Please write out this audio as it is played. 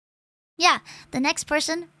Yeah, the next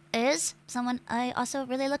person is someone I also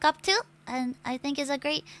really look up to and I think is a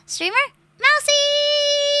great streamer.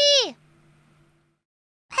 Mousey!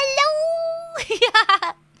 Hello!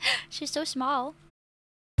 Yeah, she's so small.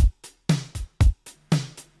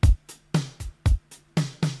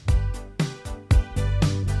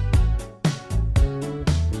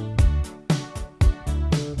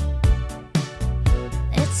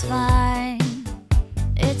 It's fine,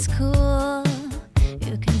 it's cool.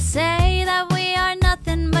 You can say that we are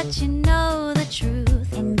nothing, but you know the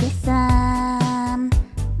truth. And guess I'm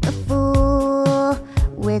the fool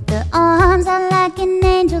with the arms out like an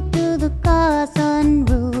angel through the car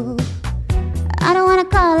sunroof. I don't wanna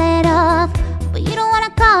call it off, but you don't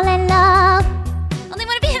wanna call it love. Only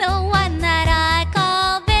wanna be the one that I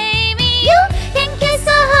call baby. You can kiss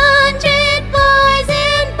 100 boys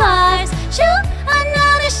in bars, shoot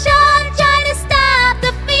another shot, try to stop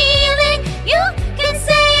the feeling. You can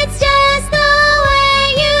say it's just the way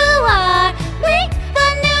you are, make a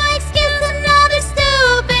new excuse, another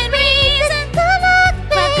stupid reason. Good luck,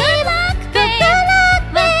 babe. Good luck, babe. Good luck,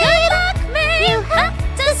 Well, babe. good luck, babe. You have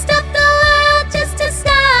to stop the world just to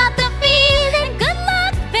stop the feeling. Good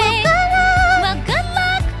luck, babe. Good luck. Well, good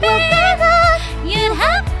luck, Well, babe. good luck. You'd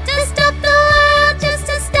have to stop the world just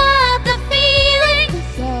to stop the feeling. You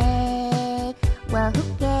say, well, who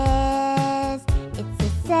cares? It's a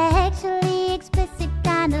sexually explicit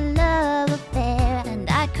kind of love affair. And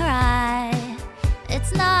I cry,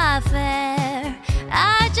 it's not fair.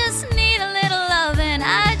 I just need a little loving,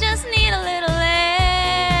 I just need a little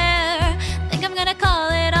air. Think I'm gonna call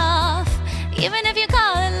it off, even if you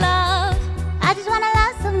call it love. I just wanna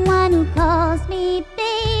love someone who calls me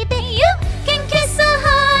baby. You can kiss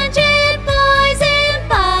 100 boys in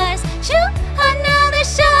bars, shoot another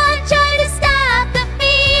shot, try to stop the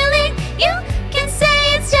feeling. You can say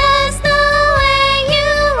it's just the way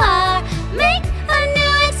you are, make a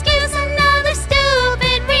new excuse, another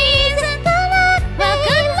stupid reason. Good luck, Well,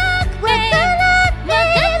 good luck, Well, babe. good luck, Well,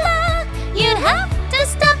 good luck. You'd have to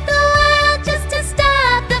stop the world just to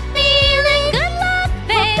stop the feeling. Good luck,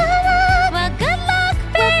 babe. Good luck. Well, good luck,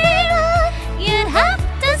 babe. You'd have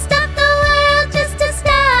to stop the world just to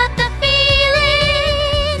stop the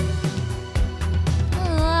feeling.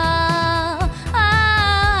 Oh,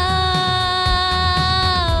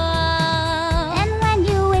 oh. And when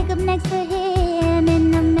you wake up next to him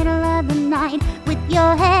in the middle of the night, with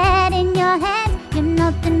your head in your hands, you're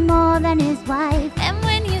nothing more than his wife. And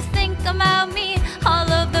when you think about me all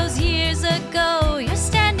of those years ago, you're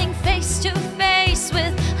standing face to face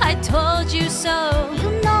with I told you so. You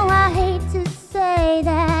know I hate to say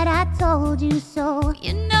that I told you so.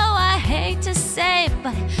 You know I hate to say,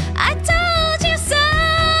 but I told you so.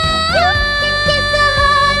 You can kiss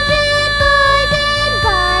 100 boys in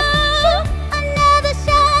bars, shoot another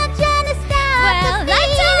shot, trying to stop Well, the I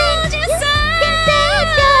feeling. told you so. Can say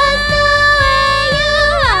it's just the way you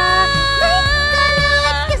are, make a new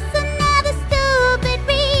excuse, another stupid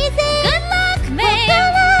reason. Good luck, babe. Well,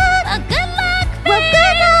 good luck. Good luck, Well, babe.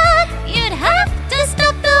 good luck. You'd have to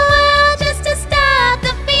stop the world just to stop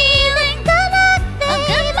the feeling. Good luck, babe.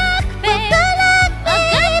 Good luck, babe. Good luck,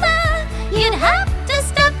 Good luck. You'd have to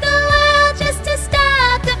stop the world just to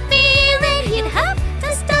stop the feeling. You'd have to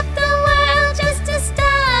stop the world just to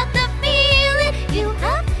stop the feeling. You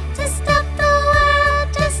have to stop the world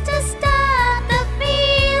just to stop the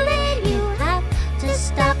feeling. You have to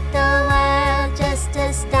stop the world just to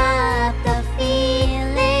stop the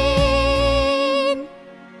feeling.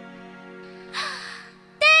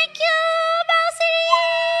 Thank you, Mousey!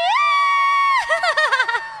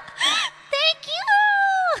 Thank you!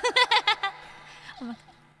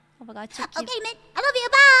 Oh my god, so cute. Okay, Mint, I love you.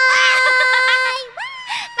 Bye.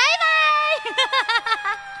 Bye bye!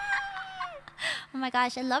 Oh my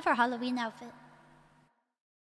gosh, I love her Halloween outfit.